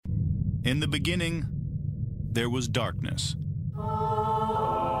In the beginning, there was darkness.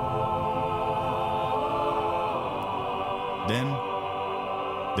 Then,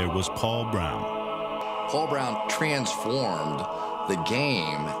 there was Paul Brown. Paul Brown transformed the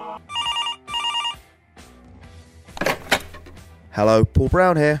game. Hello, Paul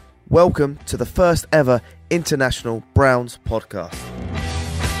Brown here. Welcome to the first ever International Browns podcast.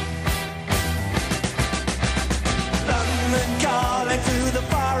 London calling to the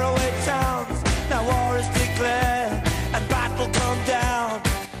faraway towns. Now war is declared and battle come down.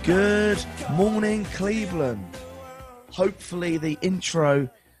 Good morning, Cleveland. Hopefully the intro,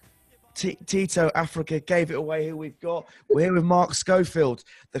 Tito Africa, gave it away who we've got. We're here with Mark Schofield,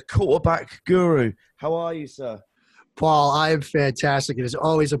 the quarterback guru. How are you, sir? Paul, I am fantastic. It is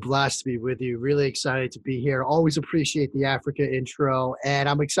always a blast to be with you. Really excited to be here. Always appreciate the Africa intro. And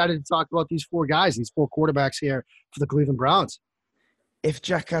I'm excited to talk about these four guys, these four quarterbacks here for the Cleveland Browns. If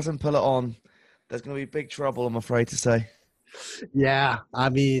Jack hasn't put it on, there's going to be big trouble, I'm afraid to say. Yeah, I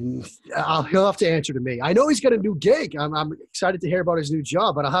mean, he'll have to answer to me. I know he's got a new gig. I'm excited to hear about his new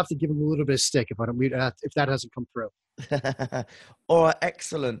job, but I'll have to give him a little bit of stick if that hasn't come through. All right,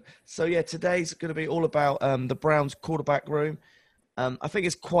 excellent. So, yeah, today's going to be all about the Browns quarterback room. I think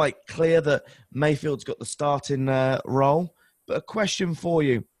it's quite clear that Mayfield's got the starting role. But a question for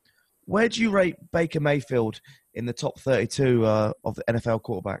you. Where do you rate Baker Mayfield in the top 32 of the NFL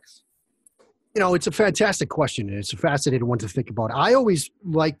quarterbacks? You know, it's a fantastic question, and it's a fascinating one to think about. I always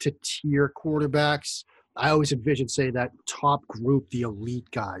like to tier quarterbacks. I always envision, say, that top group, the elite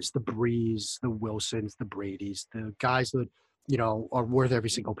guys, the Brees, the Wilsons, the Bradys, the guys that, you know, are worth every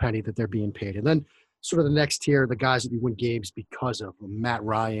single penny that they're being paid. And then sort of the next tier, the guys that you win games because of, Matt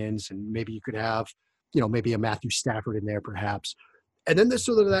Ryans, and maybe you could have, you know, maybe a Matthew Stafford in there perhaps. And then there's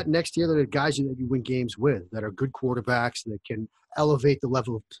sort of that next tier that are guys that you win games with, that are good quarterbacks, that can elevate the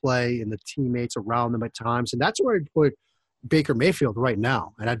level of play and the teammates around them at times. And that's where I'd put Baker Mayfield right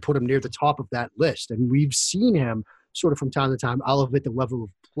now. And I'd put him near the top of that list. And we've seen him sort of from time to time elevate the level of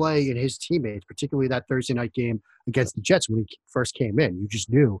play in his teammates, particularly that Thursday night game against the Jets when he first came in. You just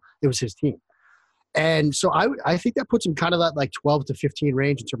knew it was his team. And so I think that puts him kind of that like 12 to 15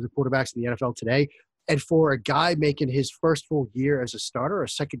 range in terms of quarterbacks in the NFL today. And for a guy making his first full year as a starter, a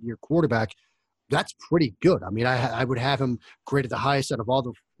second-year quarterback, that's pretty good. I mean, I would have him graded the highest out of all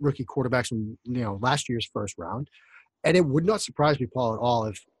the rookie quarterbacks from, you know, last year's first round. And it would not surprise me, Paul, at all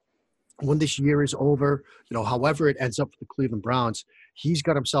if when this year is over, you know, however it ends up for the Cleveland Browns, he's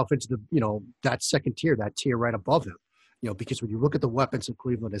got himself into the, you know, that second tier, that tier right above him. You know, because when you look at the weapons that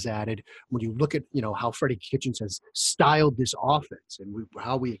Cleveland has added, when you look at, you know, how Freddie Kitchens has styled this offense and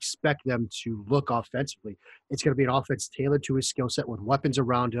how we expect them to look offensively, it's going to be an offense tailored to his skill set with weapons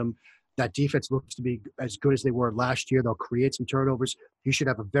around him. That defense looks to be as good as they were last year. They'll create some turnovers. He should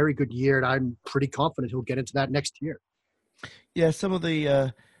have a very good year, and I'm pretty confident he'll get into that next year. Yeah, some of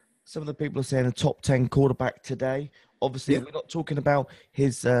the people are saying a top 10 quarterback today. Obviously, We're not talking about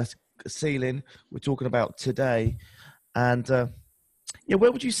his ceiling. We're talking about today. And,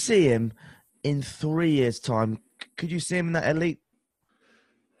 where would you see him in 3 years' time? Could you see him in that elite?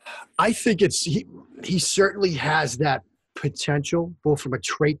 I think he certainly has that potential, both from a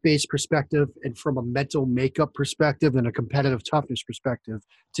trait-based perspective and from a mental makeup perspective and a competitive toughness perspective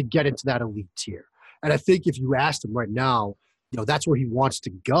to get into that elite tier. And I think if you asked him right now, you know, that's where he wants to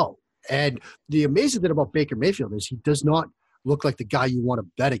go. And the amazing thing about Baker Mayfield is he does not look like the guy you want to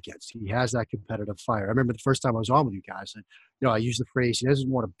bet against. He has that competitive fire. I remember the first time I was on with you guys, and, you know, I used the phrase, he doesn't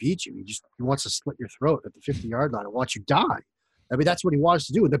want to beat you. He wants to slit your throat at the 50-yard line and watch you die. I mean, that's what he wants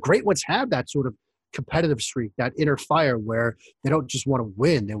to do. And the great ones have that sort of competitive streak, that inner fire where they don't just want to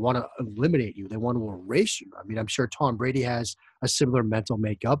win. They want to eliminate you. They want to erase you. I mean, I'm sure Tom Brady has a similar mental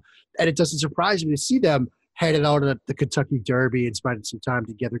makeup. And it doesn't surprise me to see them headed out at the Kentucky Derby and spending some time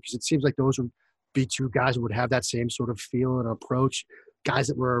together, because it seems like those would be two guys who would have that same sort of feel and approach, guys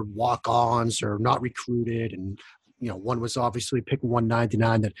that were walk-ons or not recruited. And, you know, one was obviously pick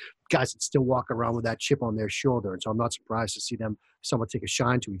 199, that guys that still walk around with that chip on their shoulder. And so I'm not surprised to see them somewhat take a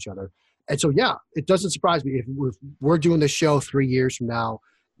shine to each other. And so, yeah, it doesn't surprise me if we're doing this show 3 years from now.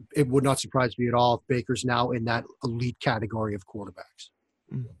 It would not surprise me at all if Baker's now in that elite category of quarterbacks.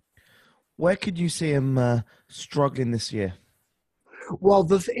 Where could you see him struggling this year? Well,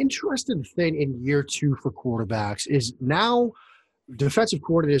 the interesting thing in year two for quarterbacks is now defensive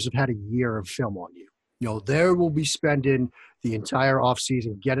coordinators have had a year of film on you. You know, they will be spending the entire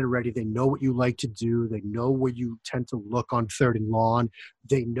offseason getting ready. They know what you like to do. They know where you tend to look on third and long.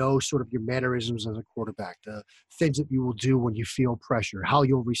 They know sort of your mannerisms as a quarterback, the things that you will do when you feel pressure, how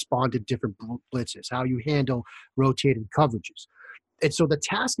you'll respond to different blitzes, how you handle rotated coverages. And so the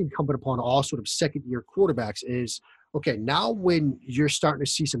task incumbent upon all sort of second-year quarterbacks is, okay, now when you're starting to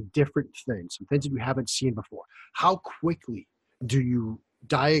see some different things, some things that you haven't seen before, how quickly do you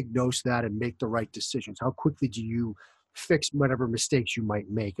diagnose that and make the right decisions? How quickly do you fix whatever mistakes you might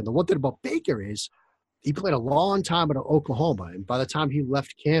make? And the one thing about Baker is he played a long time at Oklahoma, and by the time he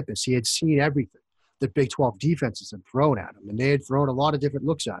left campus, he had seen everything that Big 12 defenses had thrown at him, and they had thrown a lot of different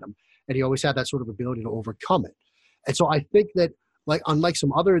looks at him, and he always had that sort of ability to overcome it. And so I think that, like, unlike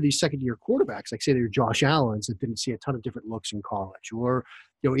some other of these second-year quarterbacks, like say they're Josh Allen's that didn't see a ton of different looks in college, or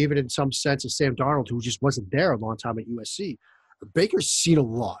even in some sense of Sam Darnold, who just wasn't there a long time at USC, Baker's seen a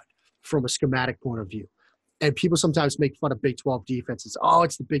lot from a schematic point of view. And people sometimes make fun of Big 12 defenses. Oh,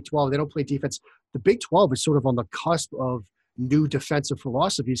 it's the Big 12. They don't play defense. The Big 12 is sort of on the cusp of new defensive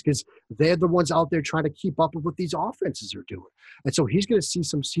philosophies because they're the ones out there trying to keep up with what these offenses are doing. And so he's going to see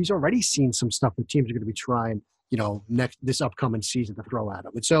he's already seen some stuff that teams are going to be trying, this upcoming season to throw at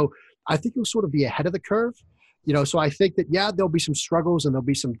him. And so I think he'll sort of be ahead of the curve. So I think that, there'll be some struggles and there'll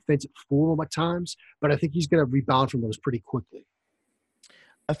be some things that fool him at times, but I think he's going to rebound from those pretty quickly.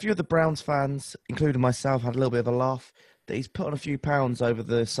 A few of the Browns fans, including myself, had a little bit of a laugh that he's put on a few pounds over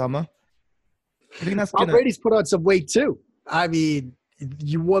the summer. I think that's Brady's put on some weight too. I mean,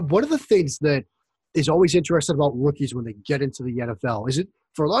 one of the things that is always interesting about rookies when they get into the NFL is it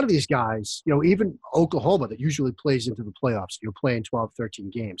for a lot of these guys, even Oklahoma that usually plays into the playoffs, playing 12,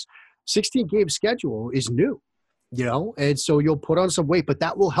 13 games, 16-game schedule is new, and so you'll put on some weight, but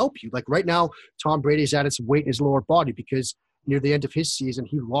that will help you. Like right now, Tom Brady's added some weight in his lower body because near the end of his season,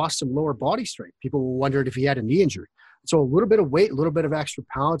 he lost some lower body strength. People were wondering if he had a knee injury. So a little bit of weight, a little bit of extra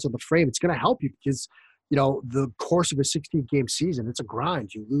pounds on the frame, it's going to help you because, the course of a 16-game season, it's a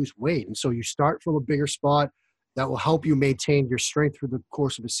grind. You lose weight. And so you start from a bigger spot that will help you maintain your strength through the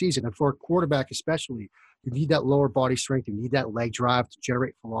course of a season. And for a quarterback especially, you need that lower body strength. You need that leg drive to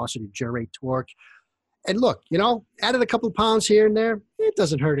generate velocity, generate torque. And look, added a couple of pounds here and there, it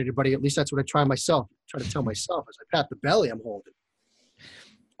doesn't hurt anybody. At least that's what I try to tell myself as I pat the belly I'm holding.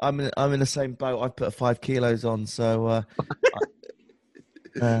 I'm in the same boat. I've put 5 kilos on, so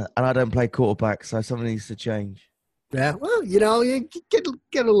and I don't play quarterback, so something needs to change. Yeah, well, you get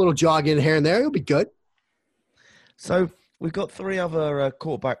a little jog in here and there, it'll be good. So we've got 3 other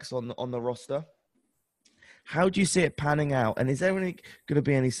quarterbacks on the roster. How do you see it panning out? And is there going to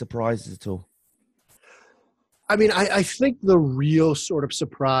be any surprises at all? I mean, I think the real sort of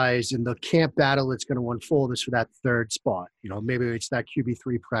surprise in the camp battle that's going to unfold is for that third spot. Maybe it's that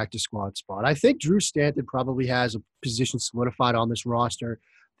QB3 practice squad spot. I think Drew Stanton probably has a position solidified on this roster.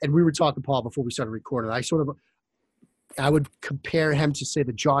 And we were talking, Paul, before we started recording. I would compare him to, say,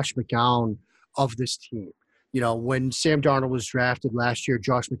 the Josh McCown of this team. When Sam Darnold was drafted last year,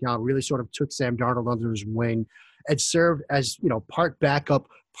 Josh McCown really sort of took Sam Darnold under his wing and served as, part backup,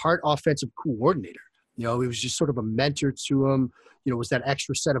 part offensive coordinator. He was just sort of a mentor to him, was that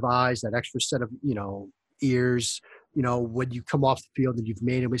extra set of eyes, that extra set of, ears, when you come off the field and you've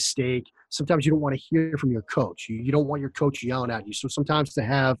made a mistake. Sometimes you don't want to hear from your coach. You don't want your coach yelling at you. So sometimes to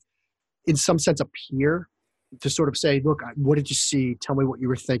have, in some sense, a peer to sort of say, look, what did you see? Tell me what you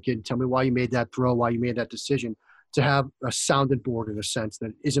were thinking. Tell me why you made that throw, why you made that decision. To have a sounding board in a sense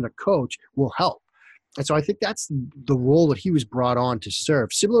that isn't a coach will help. And so I think that's the role that he was brought on to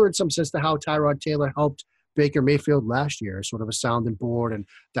serve. Similar in some sense to how Tyrod Taylor helped Baker Mayfield last year, sort of a sounding board and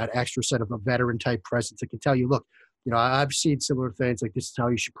that extra set of a veteran-type presence that can tell you, look, I've seen similar things, like this is how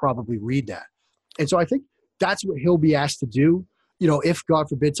you should probably read that. And so I think that's what he'll be asked to do. If, God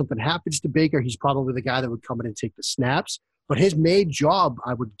forbid, something happens to Baker, he's probably the guy that would come in and take the snaps. But his main job,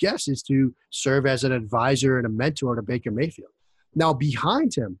 I would guess, is to serve as an advisor and a mentor to Baker Mayfield. Now,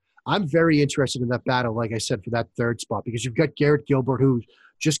 behind him, I'm very interested in that battle, like I said, for that third spot, because you've got Garrett Gilbert, who's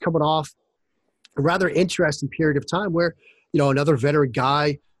just coming off a rather interesting period of time where, another veteran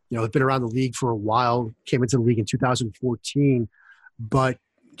guy, has been around the league for a while, came into the league in 2014, but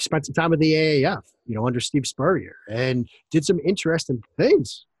spent some time in the AAF, under Steve Spurrier, and did some interesting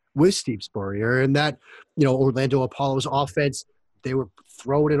things with Steve Spurrier. And that, Orlando Apollo's offense, they were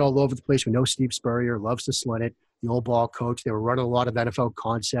throwing it all over the place. We know Steve Spurrier loves to sling it. The old ball coach. They were running a lot of NFL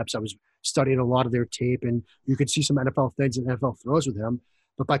concepts. I was studying a lot of their tape, and you could see some NFL things and NFL throws with him.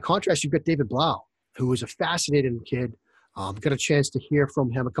 But by contrast, you've got David Blau, who was a fascinating kid. Got a chance to hear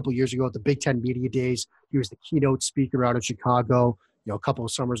from him a couple of years ago at the Big Ten Media Days. He was the keynote speaker out in Chicago, a couple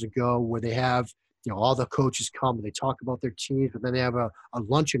of summers ago, where they have, all the coaches come and they talk about their teams, but then they have a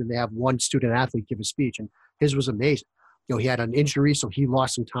luncheon and they have one student athlete give a speech, and his was amazing. He had an injury, so he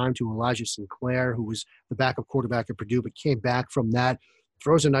lost some time to Elijah Sinclair, who was the backup quarterback at Purdue, but came back from that,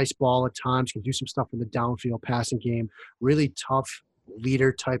 throws a nice ball at times, can do some stuff in the downfield passing game, really tough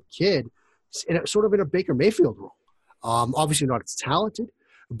leader type kid, sort of in a Baker Mayfield role. Obviously not as talented,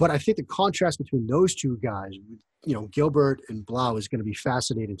 but I think the contrast between those two guys, Gilbert and Blau, is going to be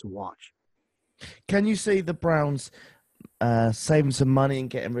fascinating to watch. Can you see the Browns saving some money and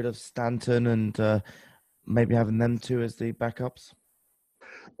getting rid of Stanton and maybe having them two as the backups?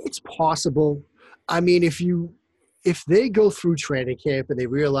 It's possible. I mean, if they go through training camp and they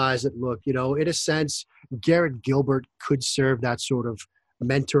realize that, look, in a sense, Garrett Gilbert could serve that sort of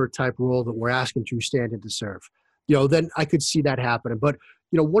mentor type role that we're asking Drew Stanton to serve, then I could see that happening. But,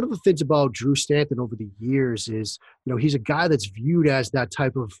 one of the things about Drew Stanton over the years is, he's a guy that's viewed as that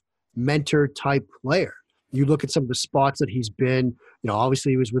type of mentor type player. You look at some of the spots that he's been,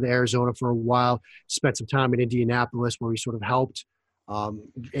 obviously he was with Arizona for a while, spent some time in Indianapolis where he sort of helped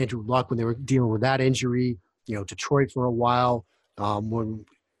Andrew Luck when they were dealing with that injury, Detroit for a while, when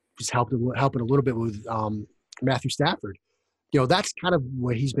he's helping a little bit with Matthew Stafford. That's kind of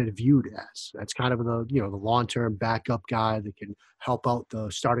what he's been viewed as. That's kind of the long-term backup guy that can help out the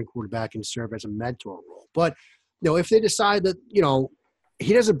starting quarterback and serve as a mentor role. But, if they decide that,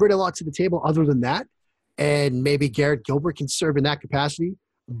 he doesn't bring a lot to the table other than that, and maybe Garrett Gilbert can serve in that capacity,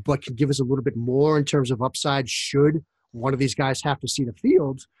 but can give us a little bit more in terms of upside should one of these guys have to see the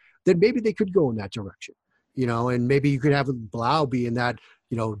field, then maybe they could go in that direction, and maybe you could have Blau be in that,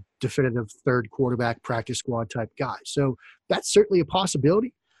 definitive third quarterback practice squad type guy. So that's certainly a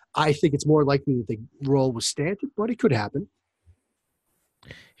possibility. I think it's more likely that the role was Stanton, but it could happen.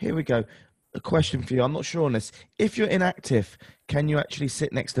 Here we go. A question for you. I'm not sure on this. If you're inactive, can you actually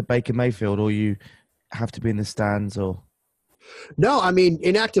sit next to Baker Mayfield, or you have to be in the stands? Or no, I mean,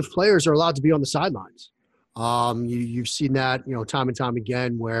 inactive players are allowed to be on the sidelines. You've seen that, time and time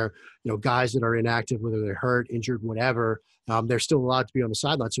again where, guys that are inactive, whether they're hurt, injured, whatever, they're still allowed to be on the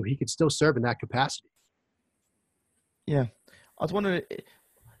sidelines. So he could still serve in that capacity. Yeah. I was wondering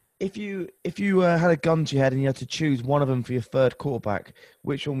if you had a gun to your head and you had to choose one of them for your third quarterback,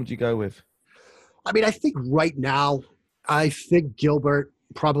 which one would you go with? I mean, I think right now, I think Gilbert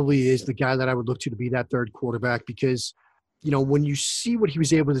probably is the guy that I would look to be that third quarterback because, when you see what he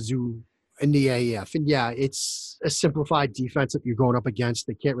was able to do in the AAF, and yeah, it's a simplified defense that you're going up against.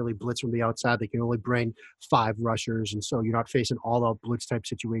 They can't really blitz from the outside. They can only bring 5 rushers, and so you're not facing all-out blitz type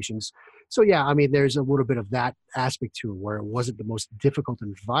situations. So yeah, I mean, there's a little bit of that aspect to it where it wasn't the most difficult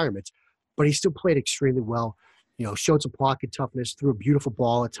environment, but he still played extremely well. Showed some pocket toughness, threw a beautiful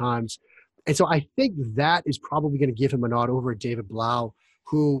ball at times, and so I think that is probably going to give him a nod over David Blau,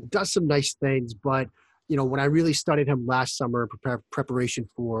 who does some nice things, but when I really studied him last summer in preparation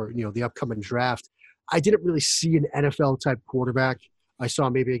for, the upcoming draft, I didn't really see an NFL-type quarterback. I saw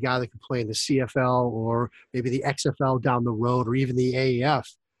maybe a guy that could play in the CFL or maybe the XFL down the road or even the AAF.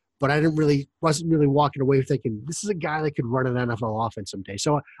 But I wasn't really walking away thinking, this is a guy that could run an NFL offense someday.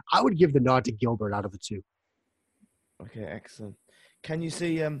 So I would give the nod to Gilbert out of the two. Okay, excellent. Can you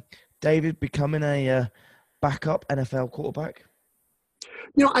see David becoming a backup NFL quarterback?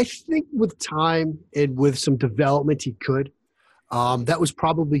 I think with time and with some development, he could. That was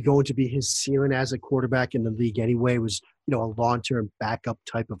probably going to be his ceiling as a quarterback in the league anyway, was, a long-term backup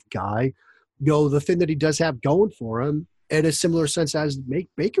type of guy. The thing that he does have going for him in a similar sense as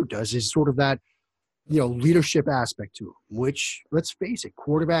Baker does is sort of that, leadership aspect to him, which, let's face it,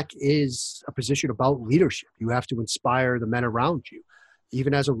 quarterback is a position about leadership. You have to inspire the men around you.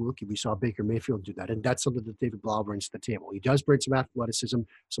 Even as a rookie, we saw Baker Mayfield do that, and that's something that David Blau brings to the table. He does bring some athleticism,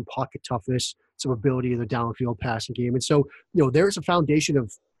 some pocket toughness, some ability in the downfield passing game. And so, there is a foundation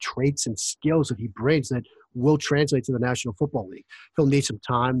of traits and skills that he brings that will translate to the National Football League. He'll need some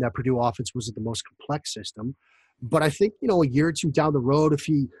time. That Purdue offense wasn't the most complex system. But I think, a year or two down the road, if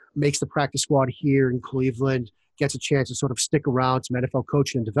he makes the practice squad here in Cleveland, gets a chance to sort of stick around, some NFL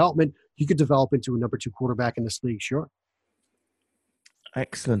coaching and development, he could develop into a number 2 quarterback in this league, sure.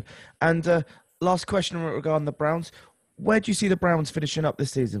 Excellent. And last question regarding the Browns. Where do you see the Browns finishing up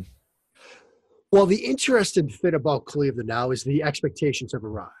this season? Well, the interesting thing about Cleveland now is the expectations have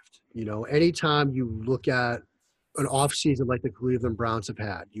arrived. Anytime you look at an offseason like the Cleveland Browns have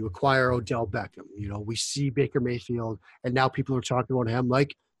had, you acquire Odell Beckham. We see Baker Mayfield, and now people are talking about him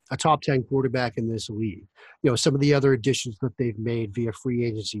like a top 10 quarterback in this league. Some of the other additions that they've made via free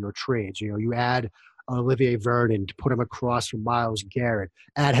agency or trades. You add Olivier Vernon to put him across from Myles Garrett,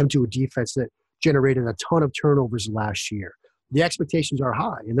 add him to a defense that generated a ton of turnovers last year. The expectations are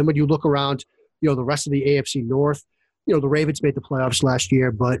high. And then when you look around, the rest of the AFC North, the Ravens made the playoffs last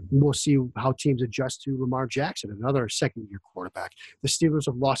year, but we'll see how teams adjust to Lamar Jackson, another second-year quarterback. The Steelers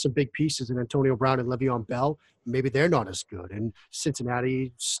have lost some big pieces in Antonio Brown and Le'Veon Bell. Maybe they're not as good. And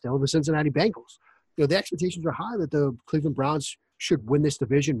Cincinnati, still the Cincinnati Bengals. The expectations are high that the Cleveland Browns should win this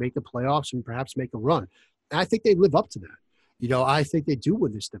division, make the playoffs, and perhaps make a run. And I think they live up to that. I think they do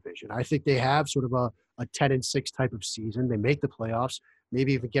win this division. I think they have sort of a 10-6 type of season. They make the playoffs,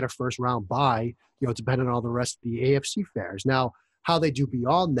 maybe even get a first-round bye, depending on all the rest of the AFC fares. Now, how they do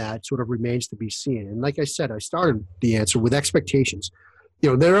beyond that sort of remains to be seen. And like I said, I started the answer with expectations.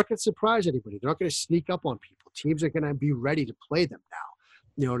 They're not going to surprise anybody. They're not going to sneak up on people. Teams are going to be ready to play them now.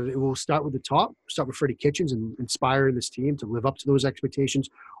 It will start with the top, start with Freddie Kitchens and inspiring this team to live up to those expectations.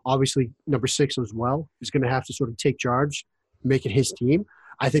 Obviously, number 6 as well is going to have to sort of take charge, make it his team.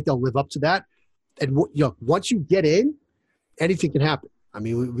 I think they'll live up to that. And once you get in, anything can happen. I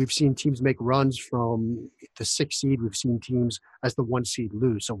mean, we've seen teams make runs from the 6th seed. We've seen teams as the 1 seed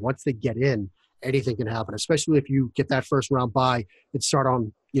lose. So once they get in, anything can happen, especially if you get that first round bye and start out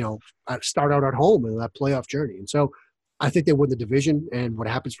at home in that playoff journey. And so I think they win the division, and what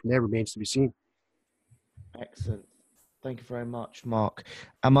happens from there remains to be seen. Excellent. Thank you very much, Mark.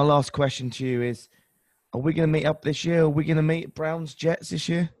 And my last question to you is, are we going to meet up this year? Are we going to meet Browns Jets this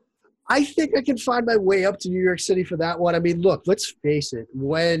year? I think I can find my way up to New York City for that one. I mean, look, let's face it.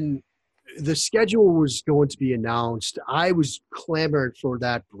 When the schedule was going to be announced, I was clamored for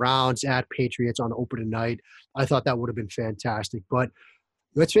that Browns at Patriots on opening night. I thought that would have been fantastic. But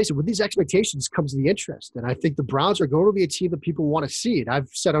let's face it, with these expectations comes the interest. And I think the Browns are going to be a team that people want to see. And I've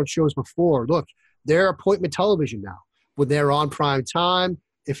said on shows before, look, they're appointment television now. When they're on prime time,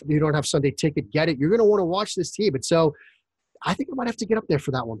 if you don't have Sunday ticket, get it. You're going to want to watch this team. And so I think I might have to get up there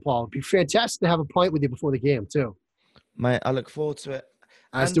for that one, Paul. It'd be fantastic to have a pint with you before the game, too. Mate, I look forward to it.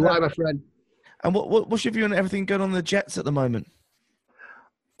 As do I, my friend. And what's your view on everything going on in the Jets at the moment?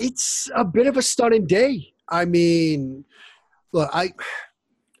 It's a bit of a stunning day. I mean, look,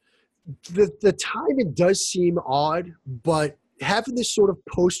 the timing does seem odd, but having this sort of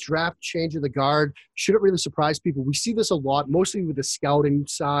post-draft change of the guard shouldn't really surprise people. We see this a lot, mostly with the scouting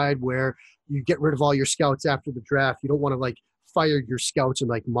side, where you get rid of all your scouts after the draft. You don't want to, fire your scouts in,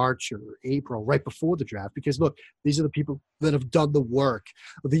 March or April, right before the draft, because, look, these are the people that have done the work.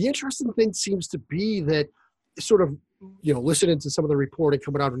 The interesting thing seems to be that sort of, listening to some of the reporting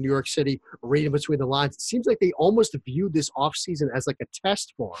coming out of New York City, reading between the lines, it seems like they almost viewed this offseason as a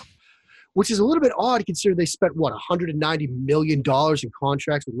test for them, which is a little bit odd considering they spent, $190 million in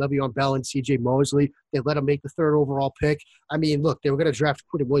contracts with Le'Veon Bell and C.J. Mosley. They let him make the 3rd overall pick. I mean, look, they were going to draft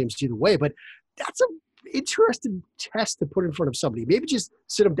Quentin Williams either way, but that's an interesting test to put in front of somebody. Maybe just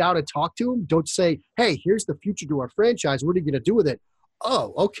sit them down and talk to them. Don't say, hey, here's the future to our franchise. What are you going to do with it?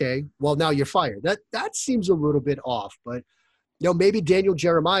 Oh, okay. Well, now you're fired. That seems a little bit off. But, maybe Daniel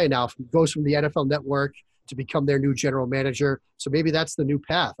Jeremiah now goes from the NFL Network to become their new general manager. So maybe that's the new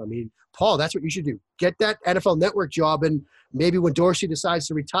path. I mean, Paul, that's what you should do. Get that NFL Network job, and maybe when Dorsey decides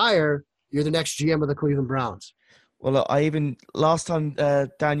to retire, you're the next GM of the Cleveland Browns. Well, look, last time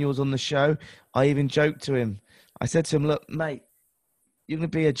Daniel was on the show, I even joked to him. I said to him, look, mate, you're going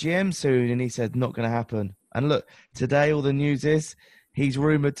to be a GM soon. And he said, not going to happen. And look, today all the news is he's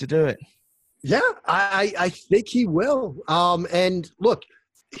rumored to do it. Yeah, I think he will. And look,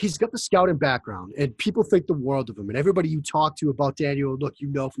 he's got the scouting background, and people think the world of him. And everybody you talk to about Daniel, look,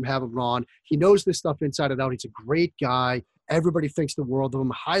 from having him on, he knows this stuff inside and out. He's a great guy. Everybody thinks the world of him,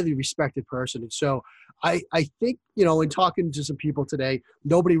 highly respected person. And so I think, in talking to some people today,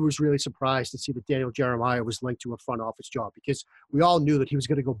 nobody was really surprised to see that Daniel Jeremiah was linked to a front office job, because we all knew that he was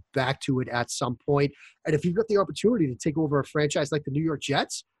going to go back to it at some point. And if you've got the opportunity to take over a franchise like the New York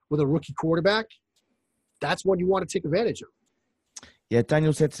Jets with a rookie quarterback, that's one you want to take advantage of. Yeah,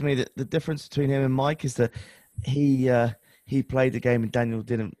 Daniel said to me that the difference between him and Mike is that he played the game and Daniel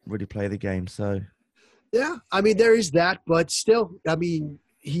didn't really play the game. So, yeah, I mean, there is that, but still, I mean,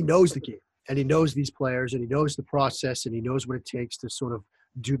 he knows the game. And he knows these players, and he knows the process, and he knows what it takes to sort of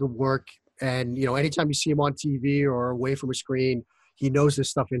do the work. And, anytime you see him on TV or away from a screen, he knows this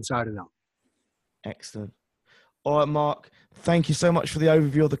stuff inside and out. Excellent. All right, Mark, thank you so much for the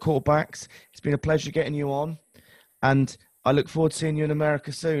overview of the quarterbacks. It's been a pleasure getting you on. And I look forward to seeing you in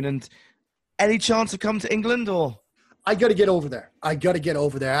America soon. And any chance to come to England or? I got to get over there.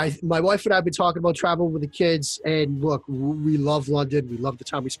 My wife and I have been talking about traveling with the kids, and look, we love London. We love the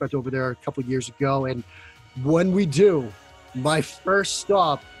time we spent over there a couple of years ago. And when we do, my first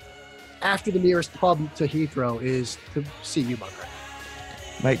stop after the nearest pub to Heathrow is to see you, my friend.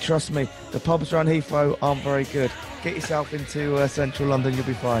 Mate, trust me, the pubs around Heathrow aren't very good. Get yourself into central London, you'll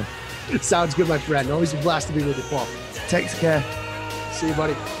be fine. Sounds good, my friend. Always a blast to be with you, Paul. Take care. See you,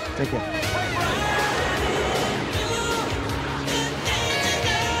 buddy. Take care.